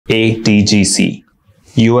ATGC.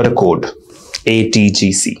 You are a code.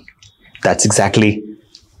 ATGC. That's exactly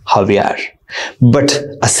how we are. But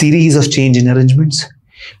a series of change in arrangements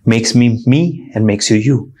makes me me and makes you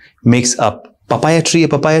you. Makes a papaya tree,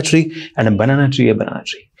 and a banana tree, a banana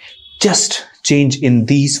tree. Just change in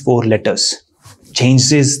these 4 letters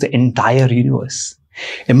changes the entire universe.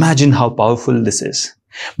 Imagine how powerful this is.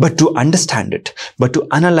 But to understand it, but to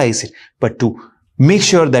analyze it, but to make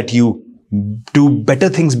sure that you do better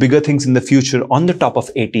things, bigger things in the future on the top of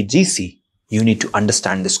ATGC, you need to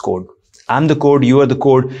understand this code. I'm the code, you are the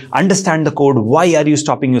code. Understand the code. Why are you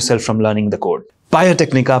stopping yourself from learning the code?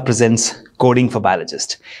 Biotecnika presents Coding for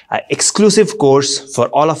Biologists, an exclusive course for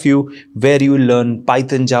all of you where you will learn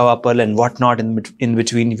Python, Java, Perl and whatnot in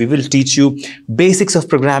between. We will teach you basics of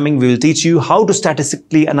programming. We will teach you how to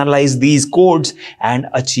statistically analyze these codes and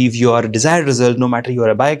achieve your desired result, no matter you are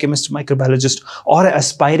a biochemist, microbiologist or an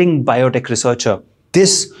aspiring biotech researcher.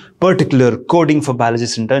 This particular Coding for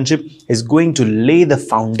Biologists internship is going to lay the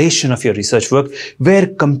foundation of your research work, where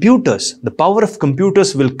computers, the power of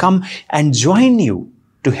computers will come and join you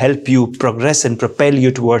to help you progress and propel you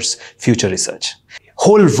towards future research.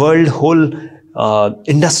 Whole world, whole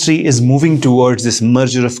industry is moving towards this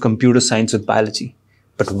merger of computer science with biology.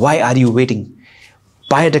 But why are you waiting?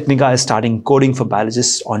 Biotecnika is starting Coding for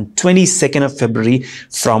Biologists on 22nd of February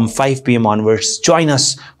from 5 p.m. onwards. Join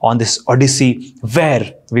us on this odyssey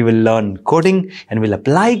where we will learn coding and we'll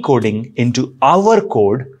apply coding into our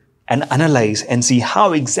code and analyze and see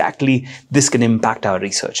how exactly this can impact our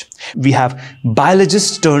research. We have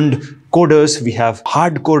biologists turned coders, we have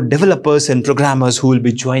hardcore developers and programmers who will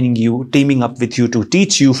be joining you, teaming up with you to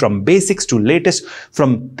teach you from basics to latest,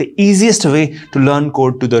 from the easiest way to learn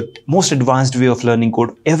code to the most advanced way of learning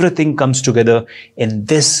code. Everything comes together in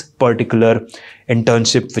this particular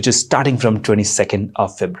internship, which is starting from 22nd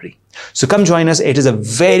of February. So come join us. It is a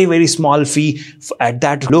very, very small fee. At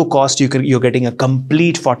that low cost, you're getting a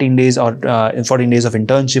complete 14 days or 14 days of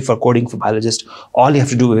internship for Coding for Biologists. All you have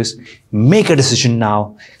to do is make a decision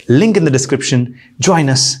now. Link in the description. Join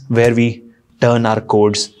us where we turn our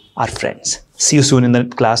codes our friends. See you soon in the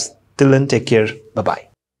class. Till then, take care. Bye-bye.